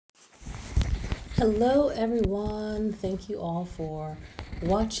Hello everyone, thank you all for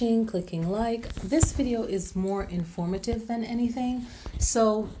watching, clicking like. This video is more informative than anything,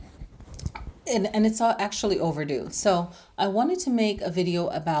 and it's all actually overdue. So I wanted to make a video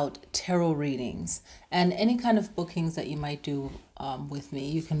about tarot readings and any kind of bookings that you might do with me.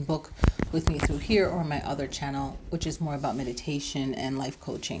 You can book with me through here or my other channel, which is more about meditation and life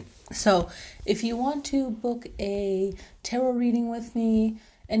coaching. So if you want to book a tarot reading with me,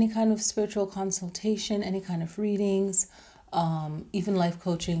 any kind of spiritual consultation, any kind of readings, even life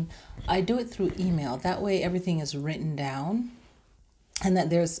coaching, I do it through email. That way everything is written down and that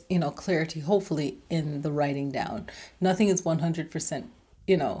there's, clarity, hopefully, in the writing down. Nothing is 100%,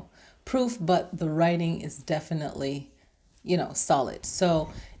 proof, but the writing is definitely, solid.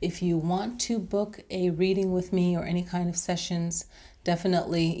 So if you want to book a reading with me or any kind of sessions,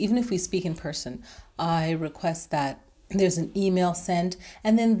 definitely, even if we speak in person, I request that there's an email sent,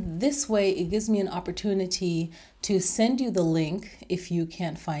 and then this way it gives me an opportunity to send you the link if you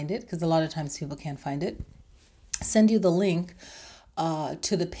can't find it, because a lot of times people can't find it. Send you the link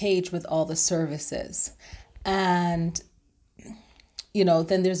to the page with all the services, and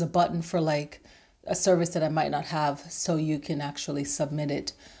then there's a button for like a service that I might not have, so you can actually submit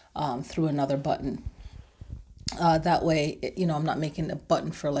it through another button. That way, I'm not making a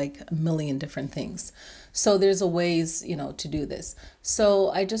button for like a million different things. So there's a ways, to do this. So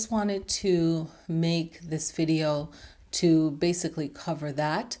I just wanted to make this video to basically cover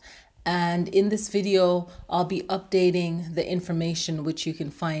that. And in this video, I'll be updating the information which you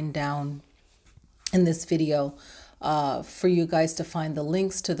can find down in this video for you guys to find the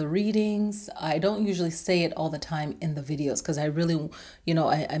links to the readings. I don't usually say it all the time in the videos because I really,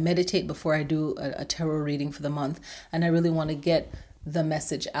 I meditate before I do a tarot reading for the month, and I really want to get the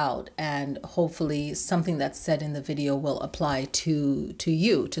message out, and hopefully something that's said in the video will apply to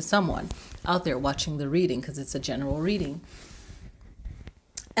you, to someone out there watching the reading, because it's a general reading.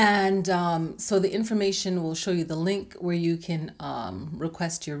 And so the information will show you the link where you can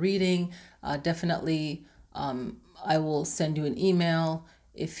request your reading. Definitely, I will send you an email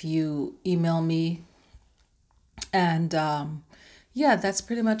if you email me. And yeah, that's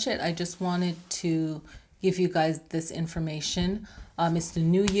pretty much it. I just wanted to give you guys this information. It's the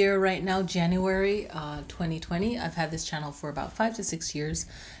new year right now, January 2020. I've had this channel for about 5 to 6 years,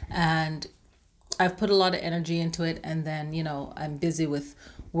 and I've put a lot of energy into it, and then, I'm busy with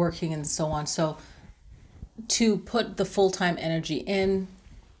working and so on. So to put the full-time energy in,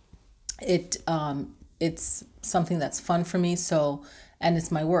 it's something that's fun for me. So, and it's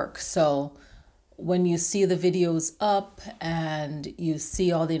my work. So when you see the videos up and you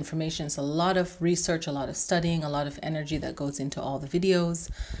see all the information, it's a lot of research, a lot of studying, a lot of energy that goes into all the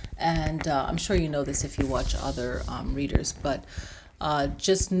videos. And I'm sure you know this if you watch other readers, but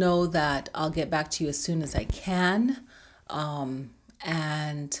just know that I'll get back to you as soon as I can.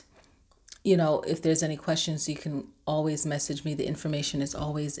 And if there's any questions, you can always message me. The information is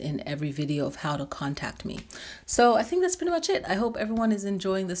always in every video of how to contact me. So I think that's pretty much it. I hope everyone is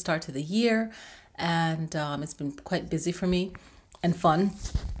enjoying the start to the year, and it's been quite busy for me and fun.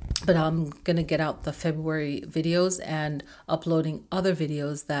 But I'm going to get out the February videos and uploading other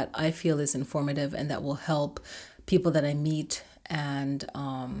videos that I feel is informative and that will help people that I meet and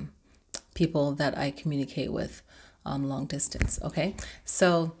people that I communicate with long distance. Okay,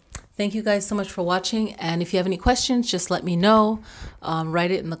 so thank you guys so much for watching, and if you have any questions, just let me know.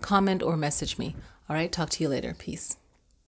 Write it in the comment or message me. All right, talk to you later. Peace.